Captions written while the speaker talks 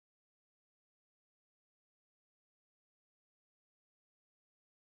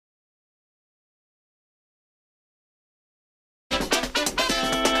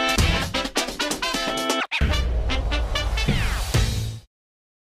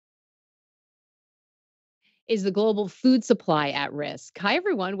Is the global food supply at risk? Hi,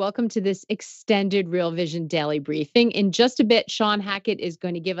 everyone. Welcome to this extended Real Vision daily briefing. In just a bit, Shawn Hackett is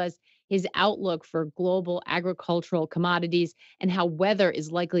going to give us his outlook for global agricultural commodities and how weather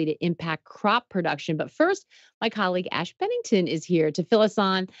is likely to impact crop production. But first, my colleague Ash Bennington is here to fill us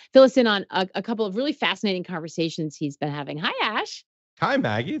in on a couple of really fascinating conversations he's been having. Hi, Ash. Hi,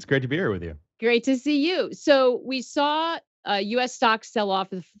 Maggie. It's great to be here with you. Great to see you. So we saw U.S. stocks sell off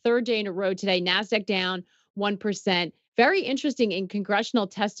for the third day in a row today. Nasdaq down 1%. Very interesting in congressional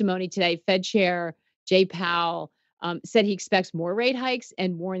testimony today. Fed Chair Jay Powell said he expects more rate hikes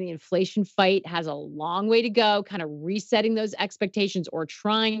and more in the inflation fight has a long way to go, kind of resetting those expectations or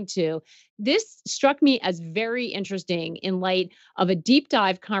trying to. This struck me as very interesting in light of a deep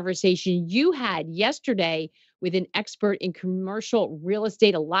dive conversation you had yesterday with an expert in commercial real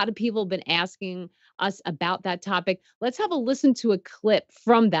estate. A lot of people have been asking us about that topic. Let's have a listen to a clip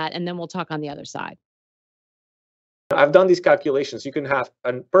from that, and then we'll talk on the other side. I've done these calculations. You can have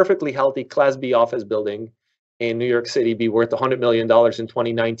a perfectly healthy Class B office building in New York City be worth $100 million in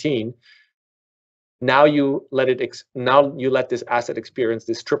 2019. Now you let this asset experience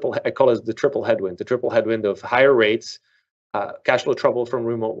this I call it the triple headwind of higher rates, cash flow trouble from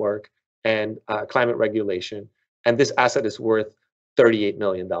remote work, and climate regulation. And this asset is worth $38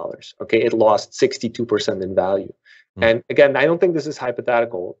 million. Okay, it lost 62% in value. And again, I don't think this is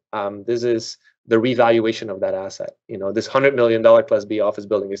hypothetical. This is the revaluation of that asset. This $100 million Class B office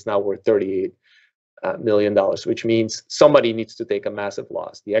building is now worth $38 million, which means somebody needs to take a massive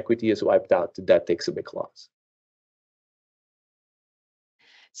loss. The equity is wiped out. The debt takes a big loss.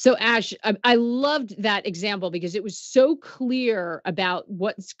 So, Ash, I loved that example because it was so clear about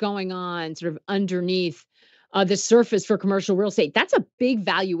what's going on sort of underneath the surface for commercial real estate. That's a big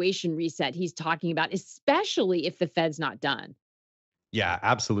valuation reset he's talking about, especially if the Fed's not done. Yeah,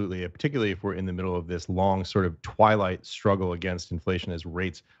 absolutely. Particularly if we're in the middle of this long sort of twilight struggle against inflation as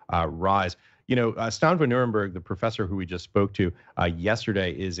rates rise. Stan van Nuremberg, the professor who we just spoke to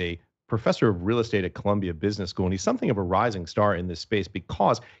yesterday, is a professor of real estate at Columbia Business School, and he's something of a rising star in this space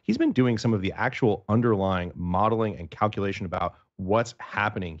because he's been doing some of the actual underlying modeling and calculation about what's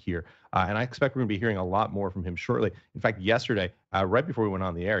happening here. And I expect we're going to be hearing a lot more from him shortly. In fact, yesterday, right before we went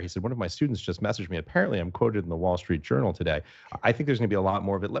on the air, he said, one of my students just messaged me. Apparently, I'm quoted in the Wall Street Journal today. I think there's going to be a lot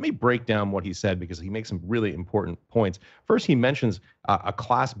more of it. Let me break down what he said because he makes some really important points. First, he mentions a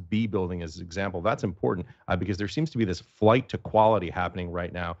Class B building as an example. That's important because there seems to be this flight to quality happening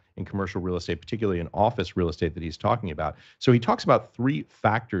right now in commercial real estate, particularly in office real estate that he's talking about. So he talks about three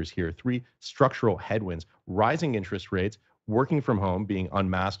factors here, three structural headwinds: rising interest rates, working from home being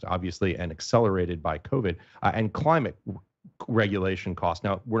unmasked, obviously, and accelerated by COVID, and climate regulation costs.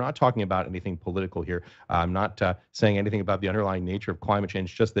 Now, we're not talking about anything political here. I'm not saying anything about the underlying nature of climate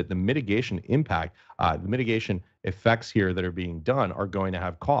change, just that the mitigation impact, the mitigation effects here that are being done are going to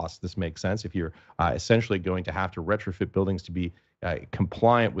have costs. This makes sense. If you're essentially going to have to retrofit buildings to be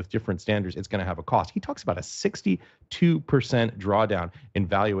compliant with different standards, it's going to have a cost. He talks about a 62% drawdown in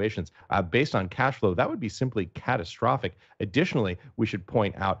valuations based on cash flow. That would be simply catastrophic. Additionally, we should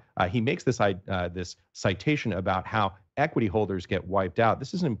point out he makes this citation about how equity holders get wiped out.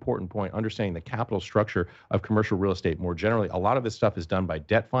 This is an important point, understanding the capital structure of commercial real estate more generally. A lot of this stuff is done by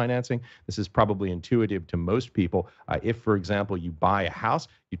debt financing. This is probably intuitive to most people. If, for example, you buy a house,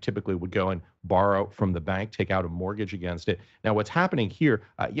 you typically would go and borrow from the bank, take out a mortgage against it. Now, what's happening here,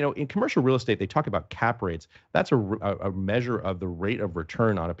 in commercial real estate, they talk about cap rates. That's a measure of the rate of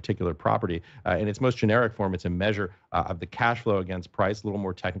return on a particular property. In its most generic form, it's a measure of the cash flow against price, a little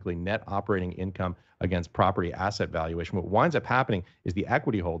more technically, net operating income against property asset valuation. What winds up happening is the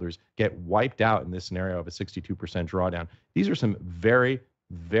equity holders get wiped out in this scenario of a 62% drawdown. These are some very,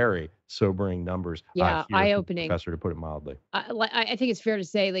 very sobering numbers. Yeah, eye-opening. Professor, to put it mildly. I think it's fair to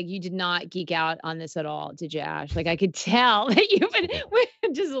say, you did not geek out on this at all, did you, Ash? I could tell that you've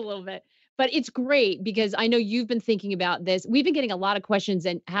been just a little bit. But it's great because I know you've been thinking about this. We've been getting a lot of questions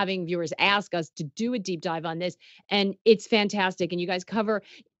and having viewers ask us to do a deep dive on this. And it's fantastic. And you guys cover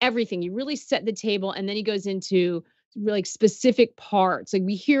everything. You really set the table. And then he goes into really specific parts.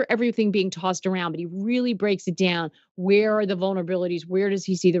 We hear everything being tossed around, but he really breaks it down. Where are the vulnerabilities? Where does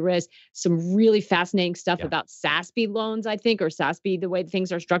he see the risk? Some really fascinating stuff about SASB loans, I think, or SASB, the way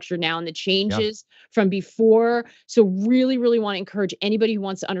things are structured now and the changes from before. So really, really want to encourage anybody who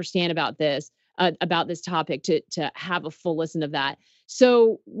wants to understand about this topic to have a full listen of that.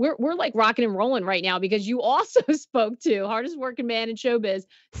 So we're rocking and rolling right now because you also spoke to hardest working man in showbiz,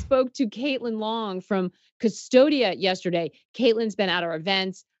 spoke to Caitlin Long from Custodia yesterday. Caitlin's been at our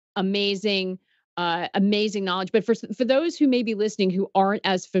events, amazing. Amazing knowledge. But for those who may be listening who aren't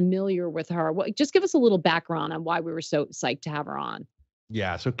as familiar with her, just give us a little background on why we were so psyched to have her on.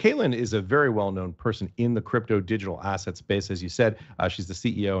 Yeah, so Caitlin is a very well-known person in the crypto digital asset space. As you said, she's the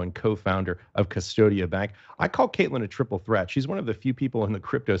CEO and co-founder of Custodia Bank. I call Caitlin a triple threat. She's one of the few people in the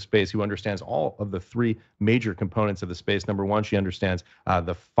crypto space who understands all of the three major components of the space. Number one, she understands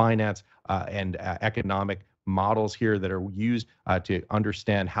the finance and economic models here that are used to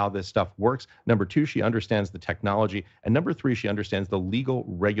understand how this stuff works. Number two, she understands the technology. And number three, she understands the legal,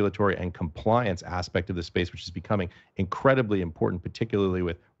 regulatory, and compliance aspect of the space, which is becoming incredibly important, particularly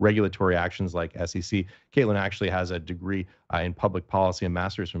with regulatory actions like SEC. Caitlin actually has a degree in public policy, a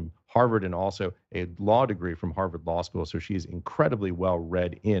master's from Harvard, and also a law degree from Harvard Law School. So she's incredibly well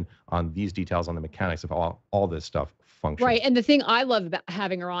read in on these details, on the mechanics of all this stuff functions. Right. And the thing I love about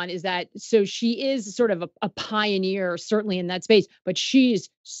having her on is that so she is sort of a pioneer, certainly in that space, but she's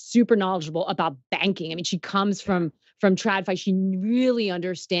super knowledgeable about banking. I mean, she comes from TradFi. She really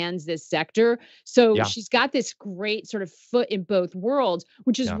understands this sector. So Yeah, she's got this great sort of foot in both worlds,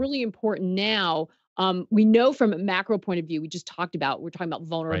 which is yeah, really important now. We know from a macro point of view, we're talking about right.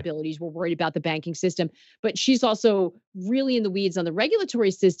 vulnerabilities. We're worried about the banking system, but she's also really in the weeds on the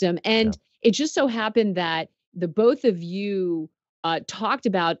regulatory system. Yeah. And it just so happened that the both of you talked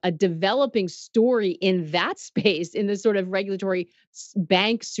about a developing story in that space, in the sort of regulatory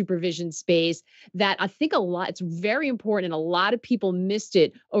bank supervision space, that I think it's very important, and a lot of people missed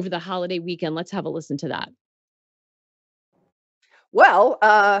it over the holiday weekend. Let's have a listen to that. Well,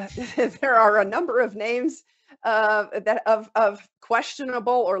 there are a number of names that of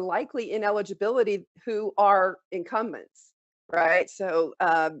questionable or likely ineligibility who are incumbents, right? So,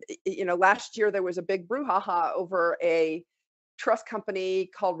 last year there was a big brouhaha over a trust company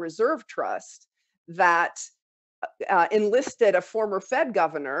called Reserve Trust that enlisted a former Fed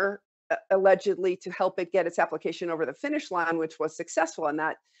governor allegedly to help it get its application over the finish line, which was successful, and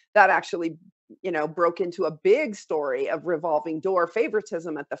that actually broke into a big story of revolving door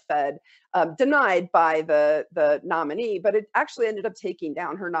favoritism at the Fed, denied by the nominee, but it actually ended up taking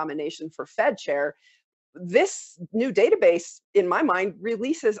down her nomination for Fed chair. This new database, in my mind,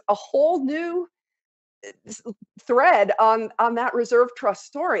 releases a whole new thread on that Reserve Trust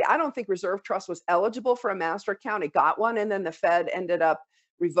story. I don't think Reserve Trust was eligible for a master account. It got one, and then the Fed ended up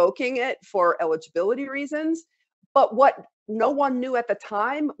revoking it for eligibility reasons. But what no one knew at the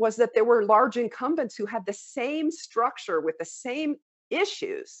time was that there were large incumbents who had the same structure with the same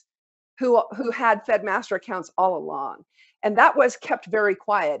issues who had Fed master accounts all along. And that was kept very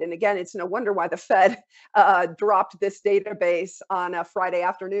quiet. And again, it's no wonder why the Fed dropped this database on a Friday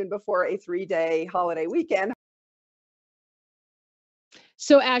afternoon before a 3-day holiday weekend.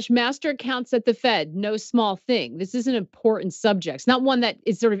 So, Ash, master accounts at the Fed, no small thing. This is an important subject. It's not one that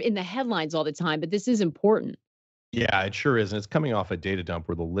is sort of in the headlines all the time, but this is important. Yeah, it sure is. And it's coming off a data dump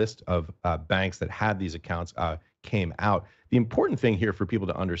where the list of banks that had these accounts came out. The important thing here for people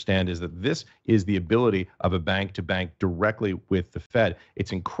to understand is that this is the ability of a bank to bank directly with the Fed.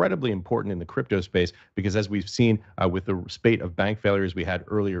 It's incredibly important in the crypto space because, as we've seen with the spate of bank failures we had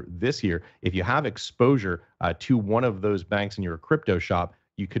earlier this year, if you have exposure to one of those banks in your crypto shop,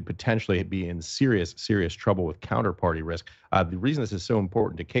 you could potentially be in serious, serious trouble with counterparty risk. The reason this is so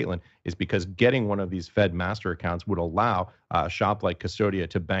important to Caitlin is because getting one of these Fed master accounts would allow a shop like Custodia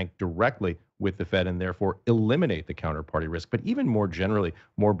to bank directly with the Fed and therefore eliminate the counterparty risk. But even more generally,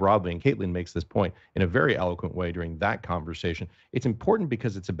 more broadly, and Caitlin makes this point in a very eloquent way during that conversation, it's important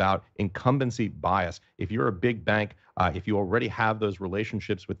because it's about incumbency bias. If you're a big bank, if you already have those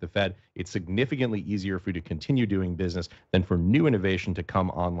relationships with the Fed, it's significantly easier for you to continue doing business than for new innovation to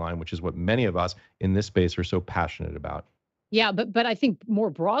come online, which is what many of us in this space are so passionate about. Yeah, but I think more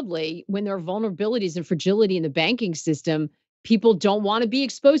broadly, when there are vulnerabilities and fragility in the banking system, people don't want to be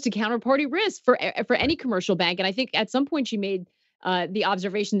exposed to counterparty risk for any commercial bank. And I think at some point you made the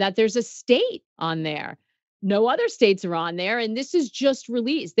observation that there's a state on there. No other states are on there, and this is just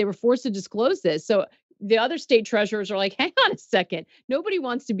released. They were forced to disclose this. So the other state treasurers are like, hang on a second. Nobody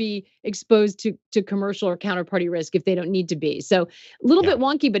wants to be exposed to commercial or counterparty risk if they don't need to be. So a little Yeah, bit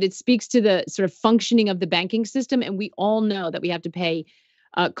wonky, but it speaks to the sort of functioning of the banking system. And we all know that we have to pay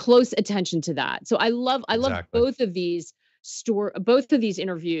close attention to that. So I love exactly. both of these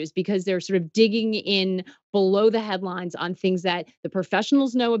interviews because they're sort of digging in below the headlines on things that the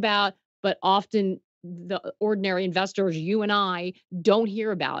professionals know about, but often the ordinary investors, you and I, don't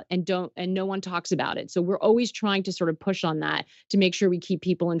hear about and no one talks about it. So we're always trying to sort of push on that to make sure we keep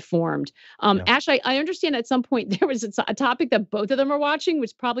people informed. Yeah. Ash, I understand at some point there was a topic that both of them are watching, which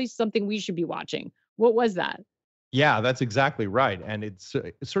is probably something we should be watching. What was that? Yeah, that's exactly right. And it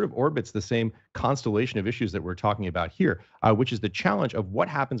sort of orbits the same constellation of issues that we're talking about here, which is the challenge of what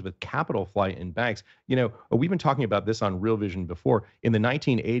happens with capital flight in banks. We've been talking about this on Real Vision before. In the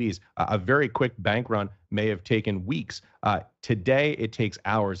 1980s, a very quick bank run may have taken weeks. Today, it takes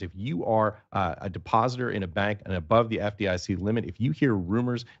hours. If you are a depositor in a bank and above the FDIC limit, if you hear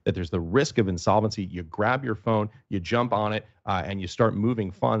rumors that there's the risk of insolvency, you grab your phone, you jump on it, and you start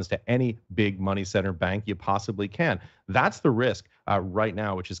moving funds to any big money center bank you possibly can. That's the risk right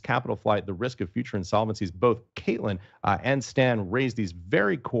now, which is capital flight, the risk of future insolvencies. Both Caitlin and Stan raised these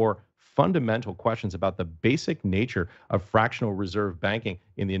very core fundamental questions about the basic nature of fractional reserve banking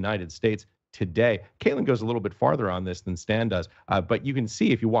in the United States today. Caitlin goes a little bit farther on this than Stan does, but you can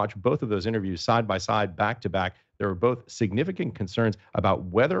see if you watch both of those interviews side by side, back to back, there are both significant concerns about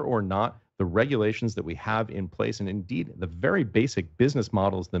whether or not the regulations that we have in place, and indeed the very basic business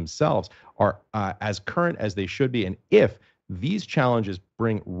models themselves, are as current as they should be. And if these challenges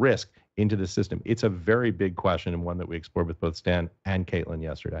bring risk into the system, it's a very big question, and one that we explored with both Stan and Caitlin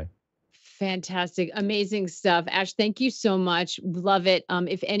yesterday. Fantastic. Amazing stuff. Ash, thank you so much. Love it.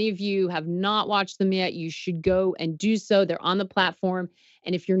 If any of you have not watched them yet, you should go and do so. They're on the platform.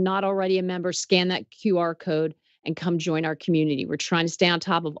 And if you're not already a member, scan that QR code and come join our community. We're trying to stay on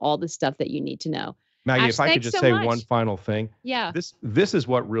top of all the stuff that you need to know. Maggie, Ash, if I could thanks just so say much. one final thing. Yeah. This is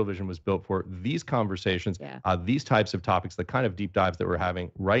what Real Vision was built for. These conversations, these types of topics, the kind of deep dives that we're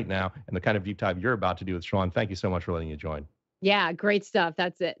having right now, and the kind of deep dive you're about to do with Shawn. Thank you so much for letting you join. Yeah, great stuff.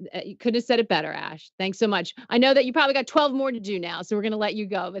 That's it. You couldn't have said it better, Ash. Thanks so much. I know that you probably got 12 more to do now, so we're going to let you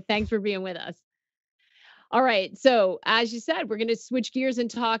go, but thanks for being with us. All right. So as you said, we're going to switch gears and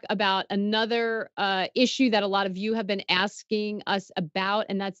talk about another issue that a lot of you have been asking us about,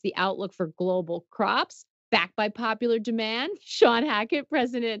 and that's the outlook for global crops. Backed by popular demand, Shawn Hackett,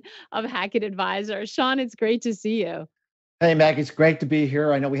 president of Hackett Advisors. Shawn, it's great to see you. Hey, Maggie, it's great to be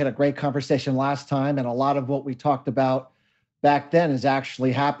here. I know we had a great conversation last time, and a lot of what we talked about back then is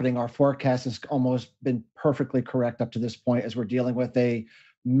actually happening. Our forecast has almost been perfectly correct up to this point, as we're dealing with a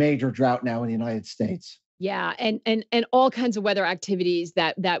major drought now in the United States. Yeah, and all kinds of weather activities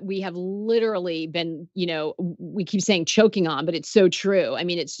that we have literally been, we keep saying choking on, but it's so true. I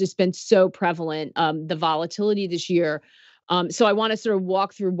mean, it's just been so prevalent, the volatility this year. So I want to sort of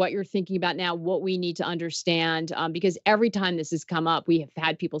walk through what you're thinking about now, what we need to understand, because every time this has come up, we have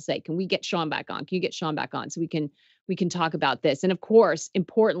had people say, "Can we get Shawn back on? Can you get Shawn back on?" So we can talk about this, and of course,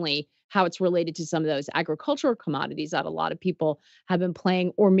 importantly, how it's related to some of those agricultural commodities that a lot of people have been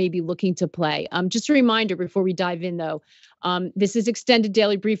playing or maybe looking to play. Just a reminder before we dive in, though, this is extended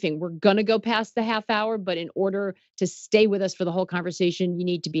daily briefing. We're going to go past the half hour, but in order to stay with us for the whole conversation, you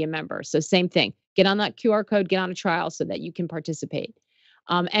need to be a member. So same thing, get on that QR code, get on a trial so that you can participate.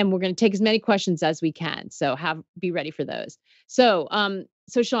 And we're going to take as many questions as we can. So be ready for those. So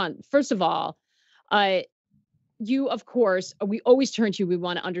Shawn, first of all, you, of course, we always turn to you. We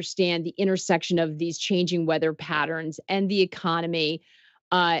want to understand the intersection of these changing weather patterns and the economy.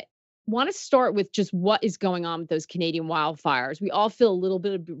 Want to start with just what is going on with those Canadian wildfires. We all feel a little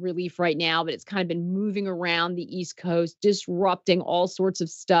bit of relief right now, but it's kind of been moving around the East Coast, disrupting all sorts of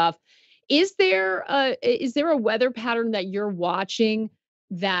stuff. Is there a weather pattern that you're watching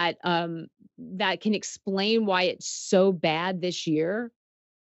that can explain why it's so bad this year?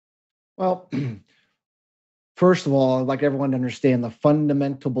 Well, first of all, I'd like everyone to understand the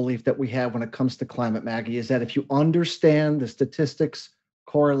fundamental belief that we have when it comes to climate, Maggie, is that if you understand the statistics,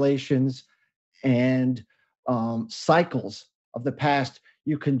 correlations, and cycles of the past,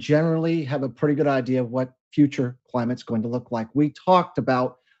 you can generally have a pretty good idea of what future climate's going to look like. We talked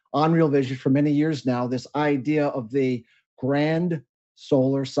about on Real Vision for many years now, this idea of the grand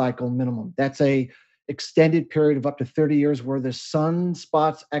solar cycle minimum. That's a extended period of up to 30 years where the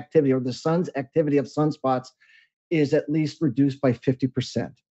sunspots activity, or the sun's activity of sunspots, is at least reduced by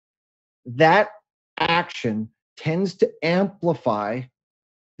 50%. That action tends to amplify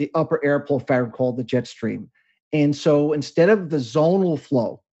the upper airflow pattern called the jet stream. And so instead of the zonal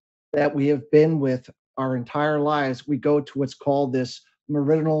flow that we have been with our entire lives, we go to what's called this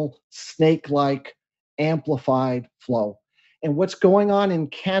meridional snake-like amplified flow. And what's going on in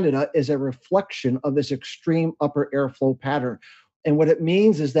Canada is a reflection of this extreme upper airflow pattern. And what it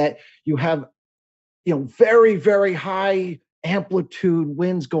means is that you have very, very high amplitude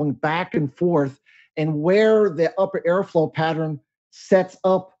winds going back and forth. And where the upper airflow pattern sets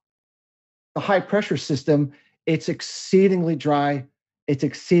up the high pressure system, it's exceedingly dry, it's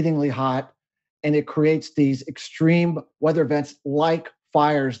exceedingly hot, and it creates these extreme weather events like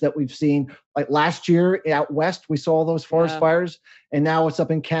fires that we've seen. Like last year out west, we saw those forest fires, and now it's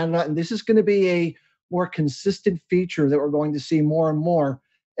up in Canada. And this is going to be a more consistent feature that we're going to see more and more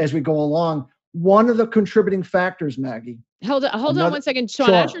as we go along. One of the contributing factors, Maggie. Hold on one second, Shawn.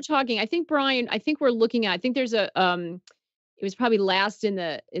 Sure. As you're talking, I think Brian, I think there's a it was probably last in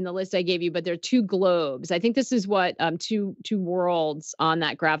the list I gave you, but there are two globes. I think this is what two worlds on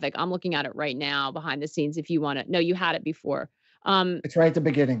that graphic. I'm looking at it right now behind the scenes. If you want to, no, you had it before. It's right at the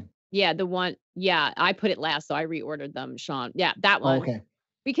beginning. Yeah, the one. Yeah, I put it last, so I reordered them, Shawn. Yeah, that one. Okay.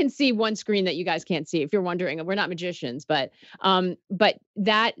 We can see one screen that you guys can't see. If you're wondering, we're not magicians, but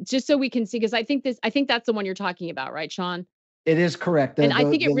that just so we can see, because I think that's the one you're talking about, right, Shawn? It is correct. And I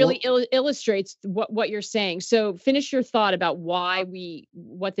think it really illustrates what you're saying. So finish your thought about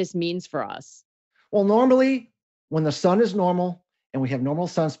what this means for us. Well, normally when the sun is normal and we have normal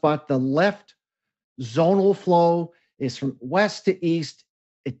sunspot, the left zonal flow is from west to east.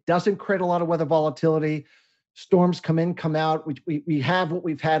 It doesn't create a lot of weather volatility. Storms come in, come out. We have what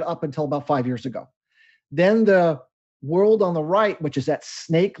we've had up until about 5 years ago. Then the world on the right, which is that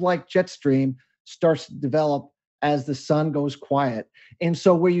snake-like jet stream, starts to develop as the sun goes quiet. And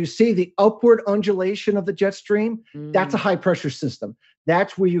so where you see the upward undulation of the jet stream, that's a high pressure system.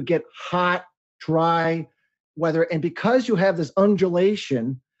 That's where you get hot, dry weather. And because you have this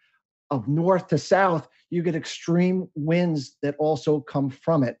undulation of north to south, you get extreme winds that also come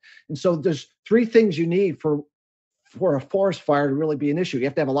from it. And so there's three things you need for a forest fire to really be an issue. You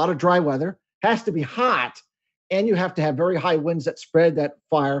have to have a lot of dry weather, has to be hot, and you have to have very high winds that spread that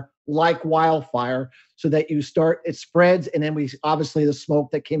fire like wildfire, so that it spreads, and then obviously the smoke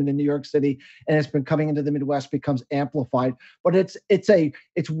that came into New York City and it's been coming into the Midwest becomes amplified. But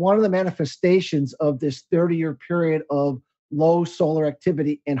it's one of the manifestations of this 30-year period of low solar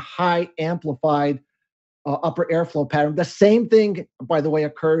activity and high amplified upper airflow pattern. The same thing, by the way,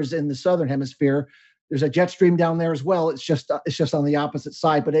 occurs in the southern hemisphere. There's a jet stream down there as well. It's just on the opposite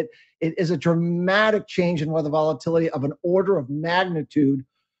side, but it is a dramatic change in weather volatility of an order of magnitude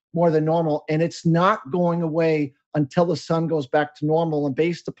more than normal, and it's not going away until the sun goes back to normal. And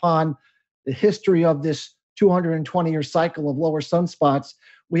based upon the history of this 220-year cycle of lower sunspots,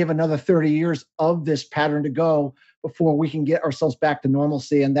 we have another 30 years of this pattern to go before we can get ourselves back to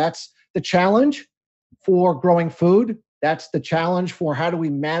normalcy. And that's the challenge for growing food. That's the challenge for how do we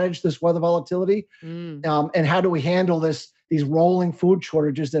manage this weather volatility, and how do we handle these rolling food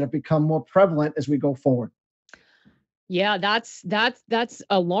shortages that have become more prevalent as we go forward. Yeah, that's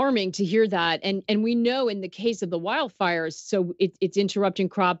alarming to hear that. And we know in the case of the wildfires, so it's interrupting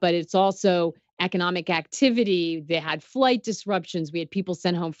crop, but it's also economic activity. They had flight disruptions. We had people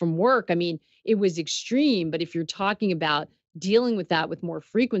sent home from work. I mean, it was extreme. But if you're talking about dealing with that with more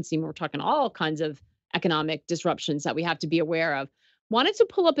frequency, we're talking all kinds of economic disruptions that we have to be aware of. Wanted to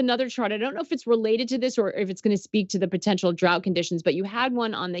pull up another chart. I don't know if it's related to this or if it's going to speak to the potential drought conditions, but you had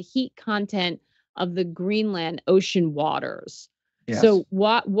one on the heat content of the Greenland ocean waters. Yes. So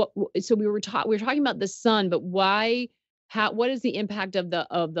so we were talking about the sun, but what is the impact of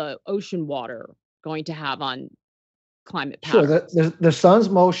the ocean water going to have on climate patterns? Sure. The sun's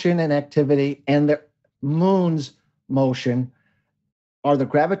motion and activity and the moon's motion are the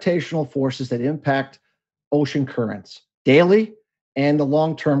gravitational forces that impact ocean currents daily, and the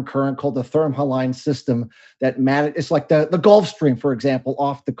long-term current called the thermohaline system that it's like the Gulf Stream, for example,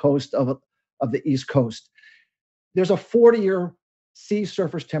 off the coast of the East Coast. There's a 40-year sea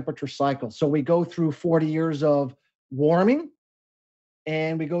surface temperature cycle. So we go through 40 years of warming,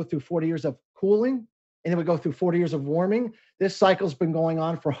 and we go through 40 years of cooling, and then we go through 40 years of warming. This cycle's been going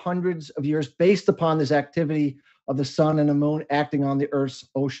on for hundreds of years based upon this activity of the sun and the moon acting on the Earth's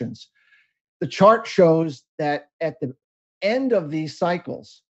oceans. The chart shows that at the end of these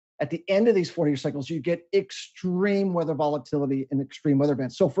cycles, at the end of these 40-year cycles, you get extreme weather volatility and extreme weather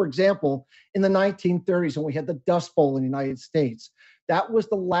events. So, for example, in the 1930s, when we had the Dust Bowl in the United States, that was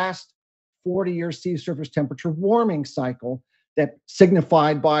the last 40-year sea surface temperature warming cycle that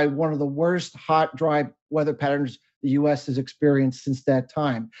signified by one of the worst hot, dry weather patterns the U.S. has experienced since that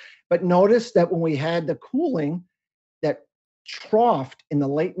time. But notice that when we had the cooling that troughed in the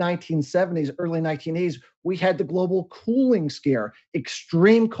late 1970s, early 1980s, we had the global cooling scare,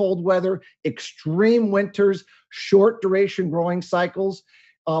 extreme cold weather, extreme winters, short duration growing cycles.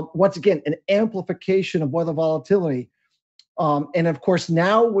 Once again, an amplification of weather volatility. And of course,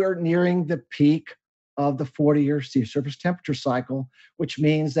 now we're nearing the peak of the 40-year sea surface temperature cycle, which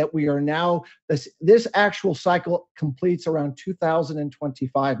means that we are now, this actual cycle completes around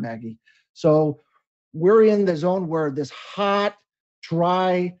 2025, Maggie. So we're in the zone where this hot,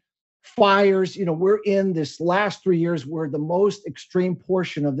 dry fires, we're in this last 3 years where the most extreme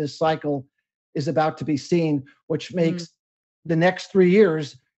portion of this cycle is about to be seen, which makes the next 3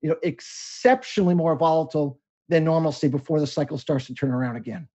 years exceptionally more volatile than normalcy before the cycle starts to turn around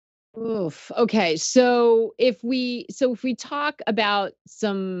again. Oof. Okay. So if we talk about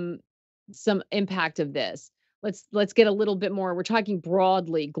some impact of this, let's get a little bit more. We're talking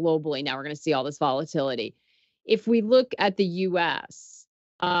broadly, globally. Now we're going to see all this volatility. If we look at the U.S.,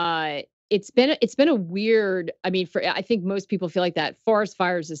 it's been a weird. I mean, I think most people feel like that. Forest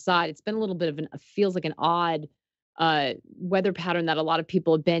fires aside, it's been a little bit of feels like an odd weather pattern that a lot of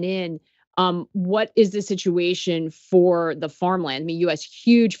people have been in. What is the situation for the farmland? I mean, U.S.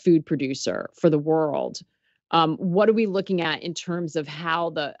 huge food producer for the world. What are we looking at in terms of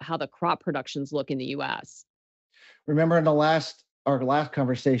how the crop productions look in the U.S.? Remember in our last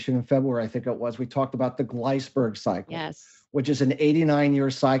conversation in February, I think it was, we talked about the Gleisberg cycle. Yes. Which is an 89-year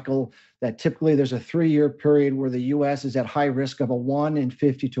cycle that typically there's a 3-year period where the U.S. is at high risk of a 1 in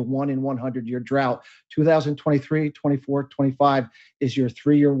 50 to 1 in 100-year drought. 2023, 24, 25 is your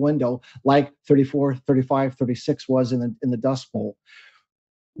 3-year window, like 34, 35, 36 was in the Dust Bowl.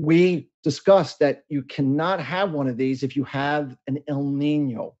 We discussed that you cannot have one of these if you have an El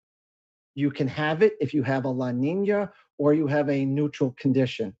Niño. You can have it if you have a La Niña or you have a neutral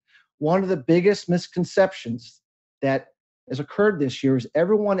condition. One of the biggest misconceptions that has occurred this year is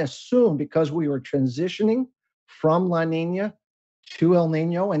everyone assumed because we were transitioning from La Nina to El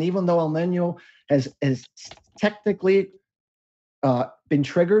Nino, and even though El Nino has technically been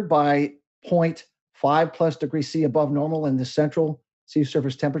triggered by 0.5 plus degrees C above normal in the central sea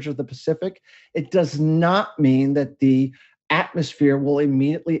surface temperature of the Pacific, it does not mean that the atmosphere will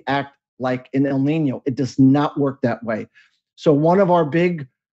immediately act like an El Nino. It does not work that way. So one of our big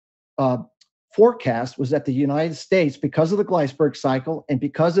forecast was that the United States, because of the Gleisberg cycle and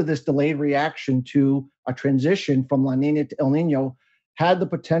because of this delayed reaction to a transition from La Nina to El Nino, had the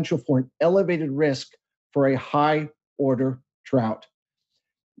potential for an elevated risk for a high order drought.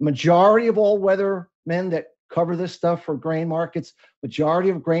 Majority of all weathermen that cover this stuff for grain markets, majority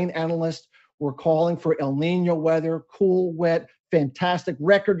of grain analysts were calling for El Nino weather, cool, wet, fantastic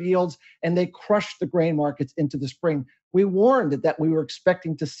record yields, and they crushed the grain markets into the spring. We warned that we were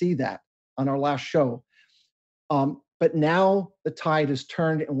expecting to see that on our last show. But now the tide has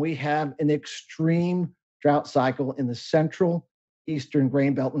turned and we have an extreme drought cycle in the central eastern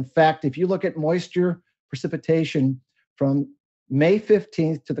grain belt. In fact, if you look at moisture precipitation from May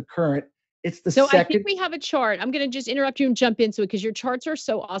 15th to the current, it's the second. I think we have a chart. I'm going to just interrupt you and jump into it because your charts are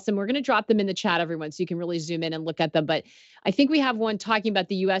so awesome. We're going to drop them in the chat, everyone, so you can really zoom in and look at them. But I think we have one talking about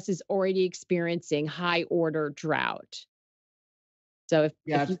the U.S. is already experiencing high order drought. So if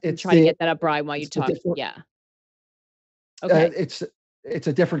you can try to get that up, Brian, while you talk. Yeah. Okay. It's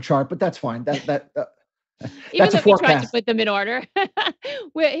a different chart, but that's fine. Even that's a though we tried forecast. to put them in order,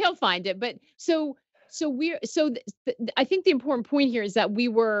 he'll find it. But I think the important point here is that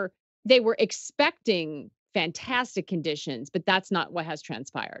they were expecting fantastic conditions, but that's not what has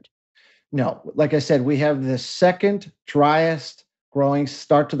transpired. No, like I said, we have the second driest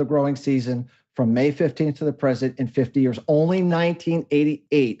start to the growing season from May 15th to the present in 50 years. Only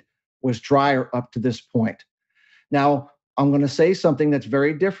 1988 was drier up to this point. Now, I'm going to say something that's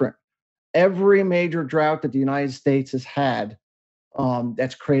very different. Every major drought that the United States has had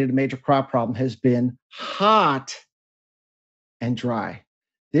that's created a major crop problem has been hot and dry.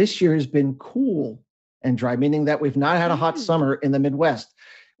 This year has been cool and dry, meaning that we've not had a hot summer in the Midwest.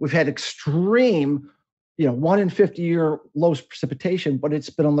 We've had extreme, 1 in 50-year low precipitation, but it's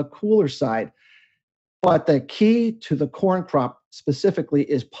been on the cooler side. But the key to the corn crop specifically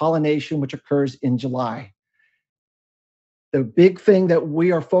is pollination, which occurs in July. The big thing that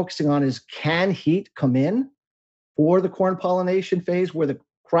we are focusing on is, can heat come in for the corn pollination phase where the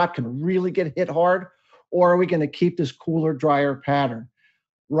crop can really get hit hard, or are we going to keep this cooler, drier pattern?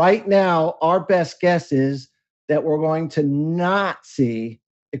 Right now, our best guess is that we're going to not see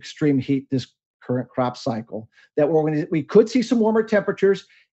extreme heat this current crop cycle, that we could see some warmer temperatures.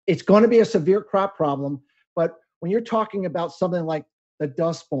 It's going to be a severe crop problem, but when you're talking about something like the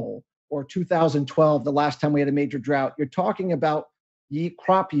Dust Bowl or 2012, the last time we had a major drought, you're talking about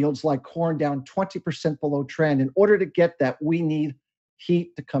crop yields like corn down 20% below trend. In order to get that, we need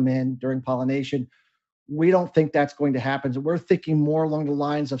heat to come in during pollination. We don't think that's going to happen. So we're thinking more along the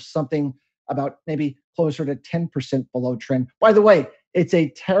lines of something about maybe closer to 10% below trend. By the way, it's a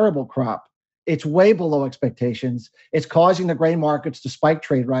terrible crop. It's way below expectations. It's causing the grain markets to spike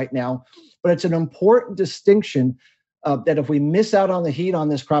trade right now. But it's an important distinction that if we miss out on the heat on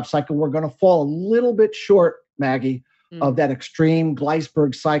this crop cycle, we're going to fall a little bit short, Maggie, of that extreme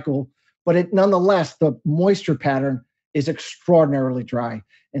Gleisberg cycle. But nonetheless, the moisture pattern is extraordinarily dry.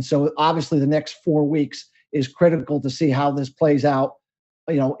 And so obviously the next 4 weeks is critical to see how this plays out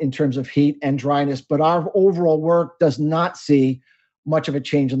in terms of heat and dryness. But our overall work does not see much of a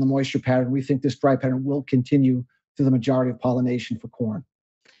change in the moisture pattern. We think this dry pattern will continue through the majority of pollination for corn.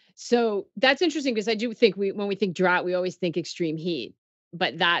 So that's interesting because I do think when we think drought, we always think extreme heat.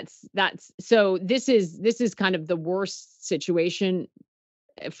 But so this is kind of the worst situation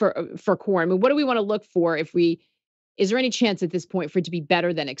for corn. I mean, what do we want to look for is there any chance at this point for it to be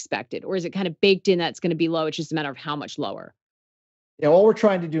better than expected? Or is it kind of baked in that it's going to be low? It's just a matter of how much lower? Yeah, all we're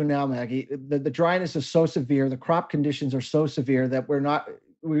trying to do now, Maggie, the dryness is so severe, the crop conditions are so severe that we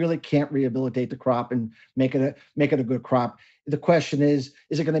really can't rehabilitate the crop and make it a good crop. The question is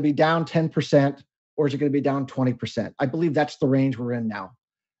it going to be down 10% or is it going to be down 20%? I believe that's the range we're in now.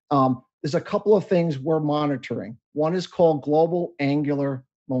 There's a couple of things we're monitoring. One is called global angular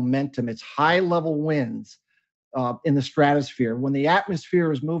momentum. It's high-level winds in the stratosphere. When the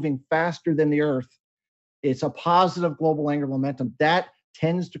atmosphere is moving faster than the Earth, it's a positive global angular momentum. That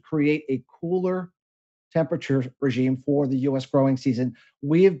tends to create a cooler temperature regime for the U.S. growing season.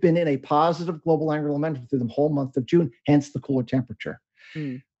 We have been in a positive global angular momentum through the whole month of June, hence the cooler temperature.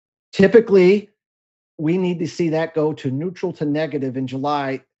 Typically, we need to see that go to neutral to negative in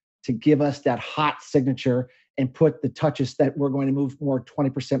July to give us that hot signature and put the touches that we're going to move more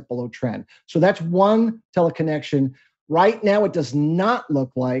 20% below trend. So that's one teleconnection. Right now, it does not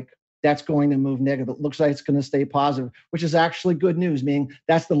look like that's going to move negative. It looks like it's going to stay positive, which is actually good news, meaning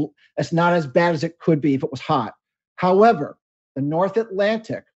that's not as bad as it could be if it was hot. However, the North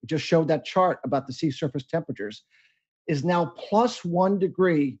Atlantic, we just showed that chart about the sea surface temperatures, is now +1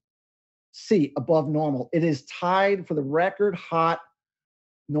 degree C above normal. It is tied for the record hot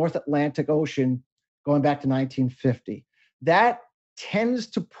North Atlantic Ocean going back to 1950. That tends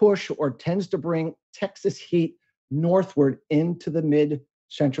to push or tends to bring Texas heat northward into the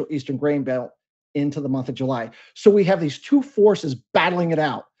mid-central eastern grain belt into the month of July. So we have these two forces battling it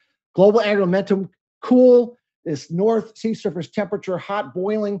out. Global angular momentum, cool, this north sea surface temperature, hot,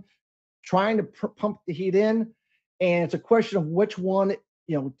 boiling, trying to pump the heat in. And it's a question of which one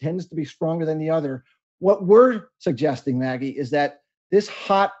tends to be stronger than the other. What we're suggesting, Maggie, is that this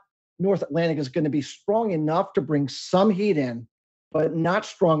hot North Atlantic is going to be strong enough to bring some heat in, but not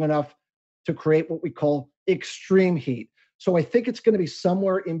strong enough to create what we call extreme heat. So I think it's going to be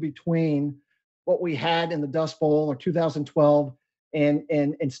somewhere in between what we had in the Dust Bowl or 2012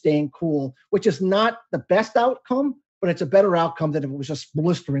 and staying cool, which is not the best outcome, but it's a better outcome than if it was just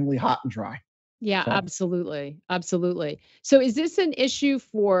blisteringly hot and dry. Yeah, absolutely. Absolutely. So is this an issue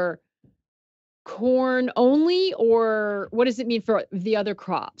for corn only, or what does it mean for the other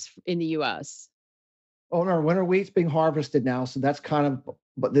crops in the U.S.? Oh, no, winter wheat's being harvested now. So that's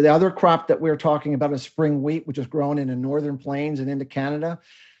but the other crop that we're talking about is spring wheat, which is grown in the northern plains and into Canada.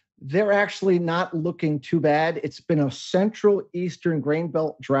 They're actually not looking too bad. It's been a central eastern grain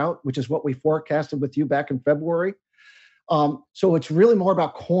belt drought, which is what we forecasted with you back in February. So it's really more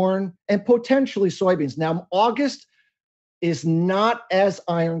about corn and potentially soybeans. Now, August is not as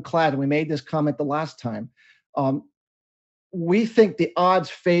ironclad, and we made this comment the last time. We think the odds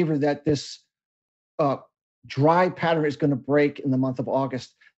favor that this dry pattern is going to break in the month of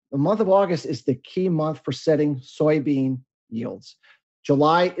August. The month of August is the key month for setting soybean yields.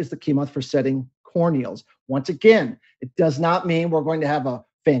 July is the key month for setting corn yields. Once again, it does not mean we're going to have a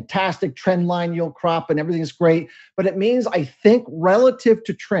fantastic trend line yield crop and everything is great, but it means I think relative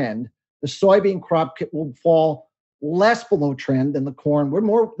to trend, the soybean crop will fall less below trend than the corn.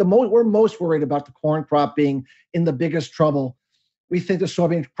 We're most worried about the corn crop being in the biggest trouble. We think the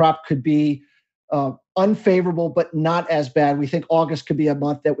soybean crop could be unfavorable, but not as bad. We think August could be a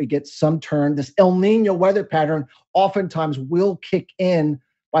month that we get some turn. This El Niño weather pattern oftentimes will kick in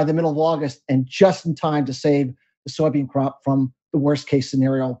by the middle of August and just in time to save the soybean crop from the worst case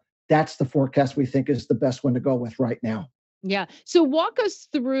scenario. That's the forecast we think is the best one to go with right now. Yeah. So walk us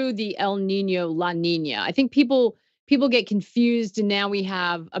through the El Niño, La Niña. I think people get confused, and now we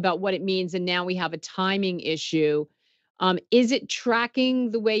have about what it means, and now we have a timing issue. Is it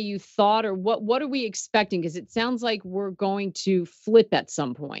tracking the way you thought, or what are we expecting? Because it sounds like we're going to flip at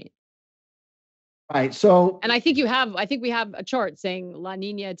some point. Right. So, and I think we have a chart saying La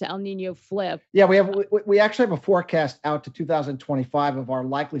Nina to El Nino flip. Yeah, we actually have a forecast out to 2025 of our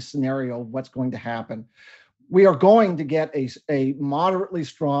likely scenario of what's going to happen. We are going to get a moderately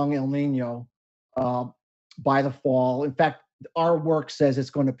strong El Nino by the fall. In fact, our work says it's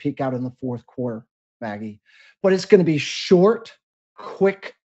going to peak out in the fourth quarter, Maggie, but it's going to be short,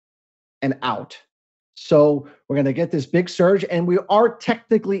 quick, and out. So we're going to get this big surge, and we are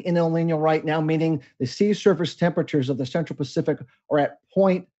technically in El Nino right now, meaning the sea surface temperatures of the Central Pacific are at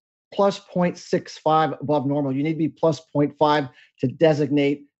point plus 0.65 above normal. You need to be plus 0.5 to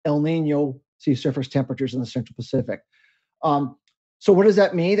designate El Nino sea surface temperatures in the Central Pacific. So what does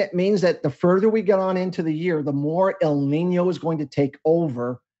that mean? It means that the further we get on into the year, the more El Nino is going to take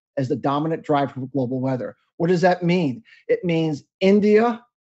over as the dominant driver for global weather. What does that mean? It means India,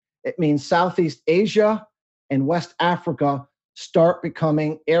 it means Southeast Asia, and West Africa start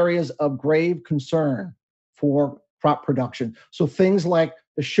becoming areas of grave concern for crop production. So things like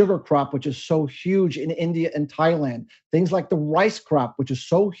the sugar crop, which is so huge in India and Thailand, things like the rice crop, which is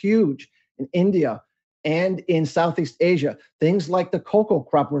so huge in India and in Southeast Asia, things like the cocoa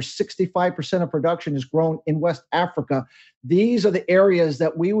crop, where 65% of production is grown in West Africa. These are the areas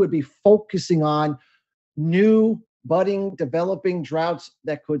that we would be focusing on new, budding, developing droughts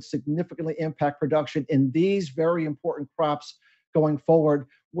that could significantly impact production in these very important crops going forward.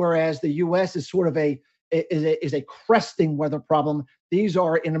 Whereas the U.S. is sort of a cresting weather problem. These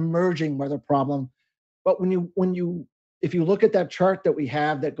are an emerging weather problem. But if you look at that chart that we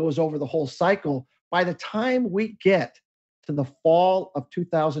have that goes over the whole cycle, by the time we get to the fall of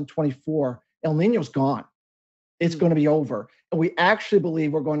 2024, El Nino's gone. It's going to be over. And we actually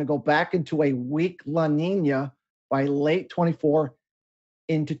believe we're going to go back into a weak La Nina by late 24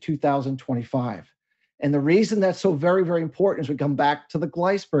 into 2025. And the reason that's so very, very important is we come back to the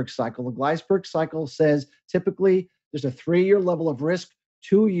Gleisberg cycle. The Gleisberg cycle says typically there's a 3-year level of risk.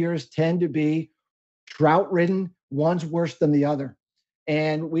 2 years tend to be drought-ridden. One's worse than the other.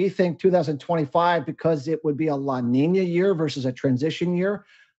 And we think 2025, because it would be a La Nina year versus a transition year,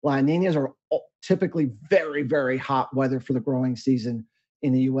 La Ninas are typically very, very hot weather for the growing season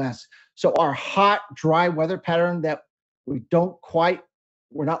in the U.S. So our hot, dry weather pattern that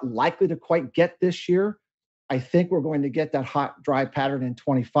we're not likely to quite get this year, I think we're going to get that hot, dry pattern in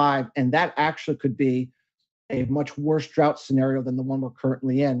 25. And that actually could be a much worse drought scenario than the one we're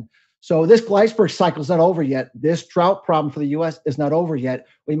currently in. So this Gleisberg cycle is not over yet. This drought problem for the U.S. is not over yet.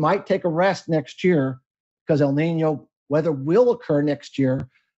 We might take a rest next year because El Nino weather will occur next year.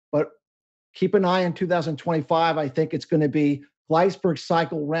 But keep an eye on 2025. I think it's going to be Gleisberg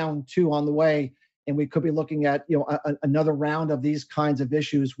cycle round 2 on the way. And we could be looking at another round of these kinds of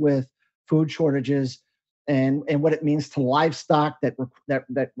issues with food shortages and what it means to livestock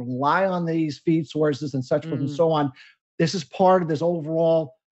that rely on these feed sources and such forth and so on. This is part of this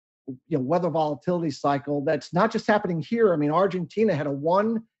overall weather volatility cycle that's not just happening here. I mean, Argentina had a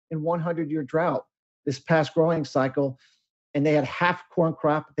 1 in 100 year drought this past growing cycle, and they had half corn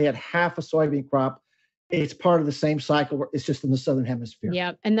crop, they had half a soybean crop. It's part of the same cycle. It's just in the southern hemisphere.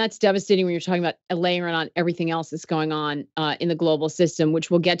 Yeah, and that's devastating when you're talking about layering on everything else that's going on in the global system, which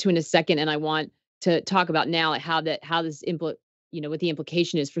we'll get to in a second. And I want to talk about now how this what the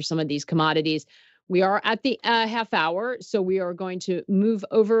implication is for some of these commodities. We are at the half hour, so we are going to move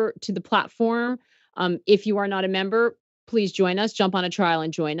over to the platform. If you are not a member, please join us. Jump on a trial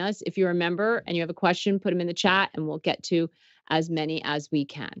and join us. If you're a member and you have a question, put them in the chat, and we'll get to as many as we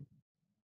can.